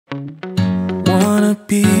Wanna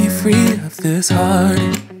be free of this heart,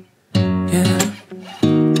 yeah.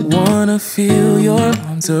 Wanna feel your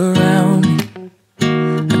arms around me.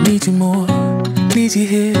 I need you more, need you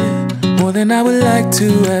here, more than I would like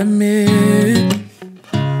to admit.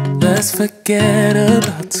 Let's forget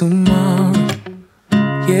about tomorrow,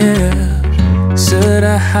 yeah. Should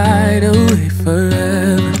I hide away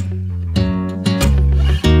forever?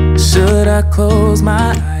 Should I close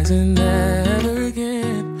my eyes and never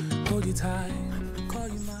again hold you tight, call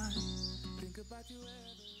you mine, think about you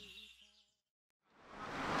ever?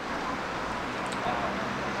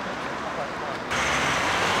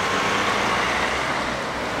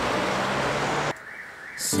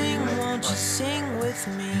 Sing, won't you sing with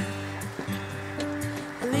me?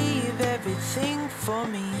 Leave everything for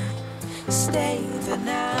me. Stay the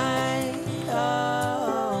night,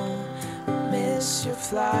 oh, miss your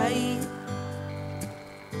flight.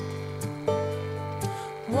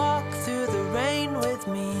 Walk through the rain with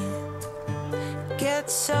me. Get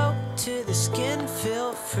soaked to the skin,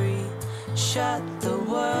 feel free. Shut the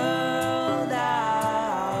world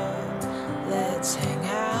out, let's hang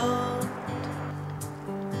out.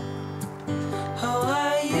 Oh,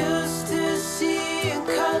 I used to see in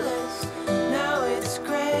colors, now it's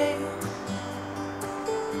gray.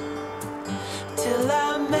 Till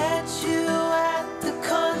I met you at the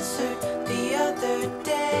concert the other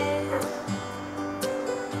day.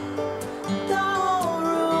 The whole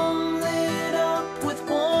room lit up with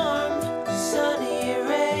warm, sunny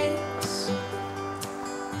rays.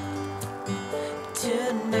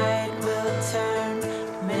 Tonight we'll turn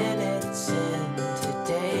minutes into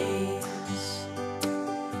days,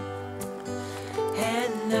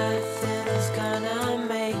 and nothing's gonna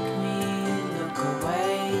make me look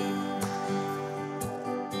away.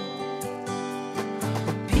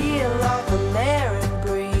 Peel off a layer and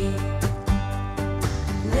breathe.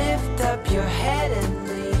 Lift up your head and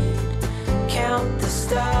lead. Count the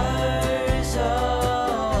stars,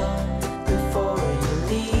 oh, before you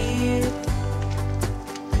leave.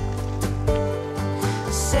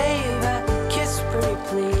 Save a kiss, pretty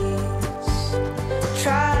please.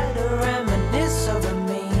 Try to reminisce over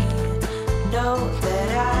me. Know that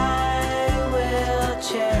I will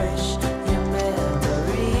cherish your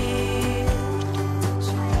memories.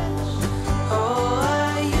 Oh,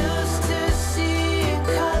 I used to see in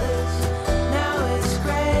colors, now it's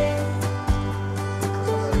gray.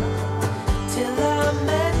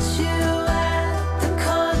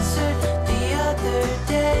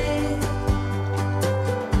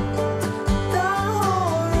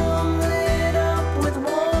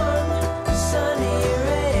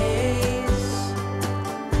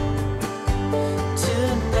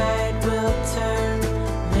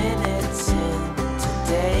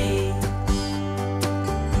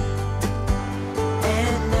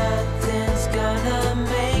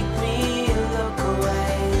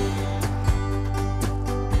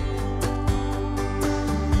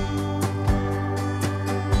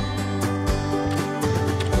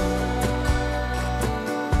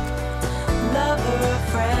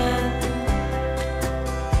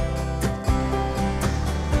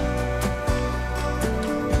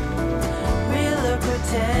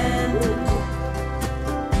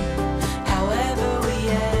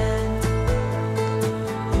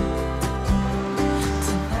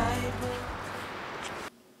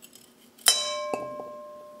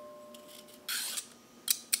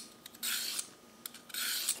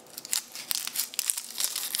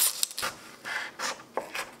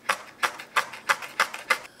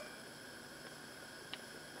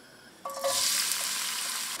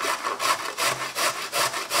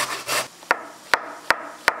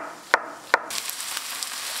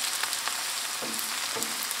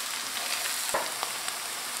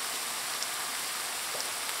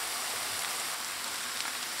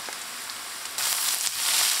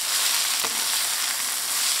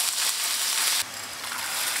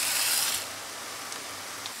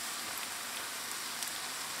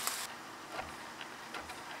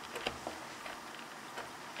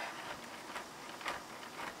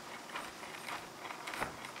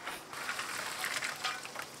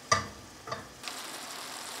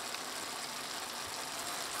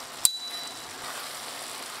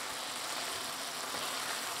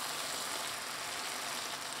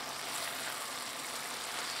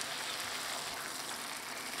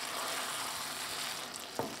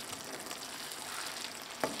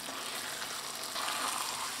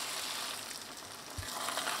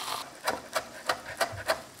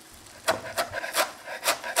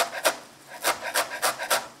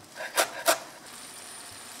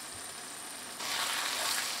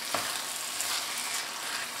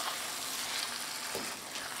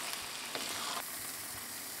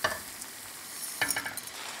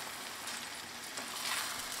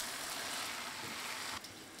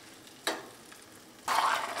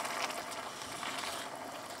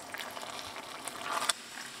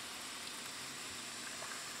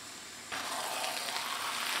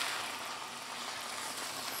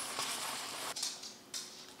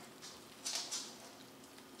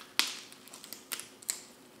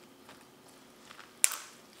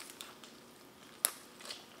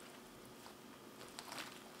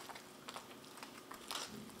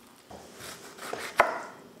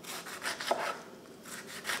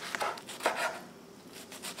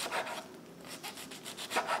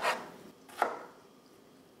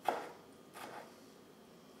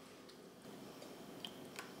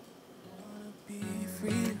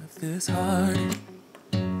 this heart.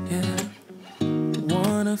 Yeah,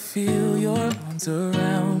 wanna feel your arms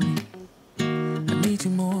around me. I need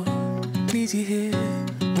you more, need you here,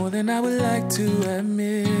 more than I would like to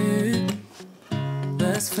admit.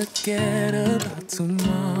 Let's forget about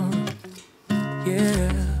tomorrow.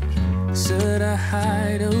 Yeah, should I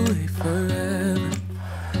hide away forever?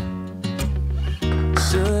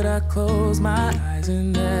 Should I close my eyes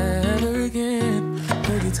and never again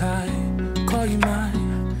hold you tight, call you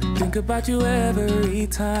mine, think about you every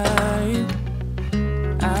time?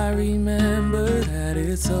 I remember that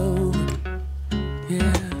it's over.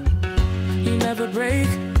 Yeah, you never break,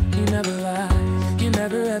 you never lie, you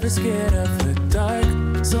never ever scared of the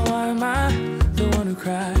dark. So why am I the one who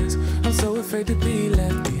cries? I'm so afraid to be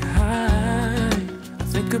left behind. I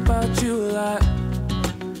think about you a lot.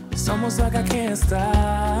 It's almost like I can't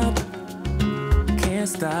stop, can't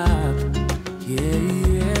stop. Yeah,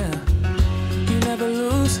 yeah. You never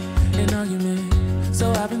lose an argument,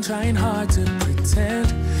 so I've been trying hard to pretend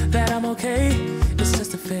that I'm okay. It's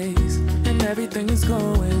just a phase, and everything is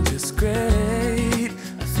going just great.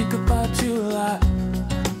 I think about you a lot.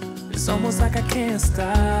 It's almost like I can't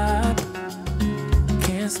stop,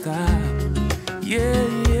 can't stop. Yeah,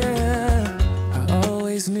 yeah. I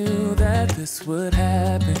always knew that this would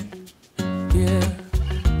happen. Yeah,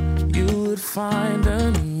 you would find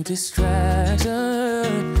a new distraction.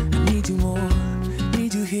 I need you more,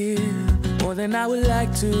 need you here, more than I would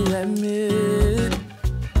like to admit.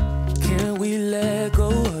 Can we let go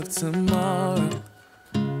of tomorrow?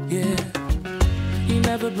 Yeah, you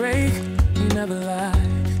never break, you never lie,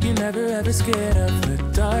 you never ever scared of the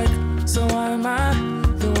dark. So why am I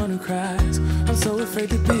the one who cries? I'm so afraid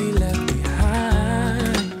to be left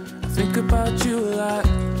behind. I think about you a lot.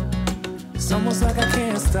 It's almost like I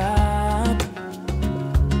can't stop,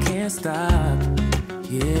 can't stop.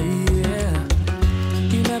 Yeah, yeah.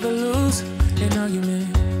 You never lose an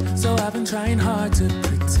argument, so I've been trying hard to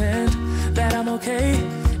pretend that I'm okay.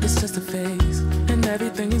 It's just a phase, and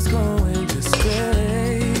everything is going just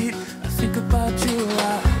great. I think about you a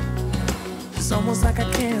lot. It's almost like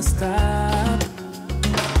I can't stop,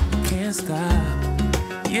 can't stop.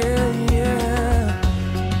 Yeah, yeah.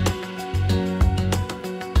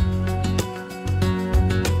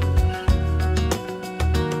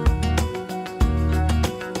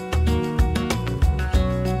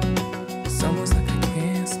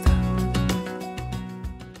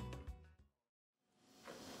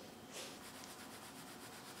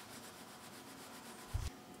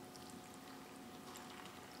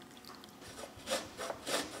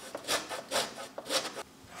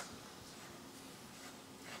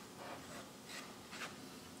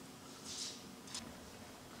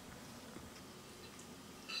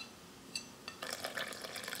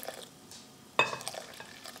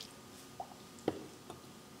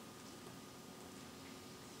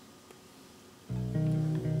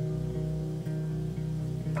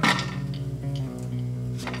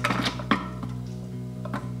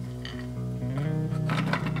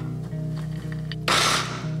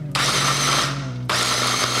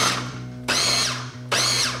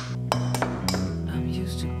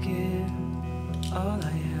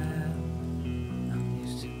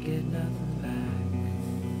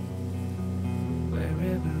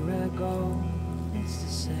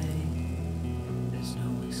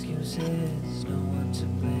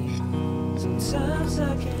 Sometimes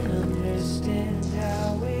I can't understand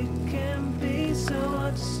how it can be so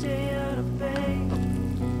hard to stay out of pain.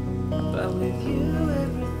 But with you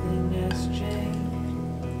everything has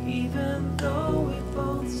changed, even though we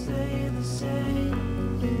both stay the same.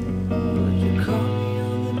 Would you call me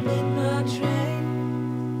on the midnight train?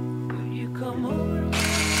 Would you come over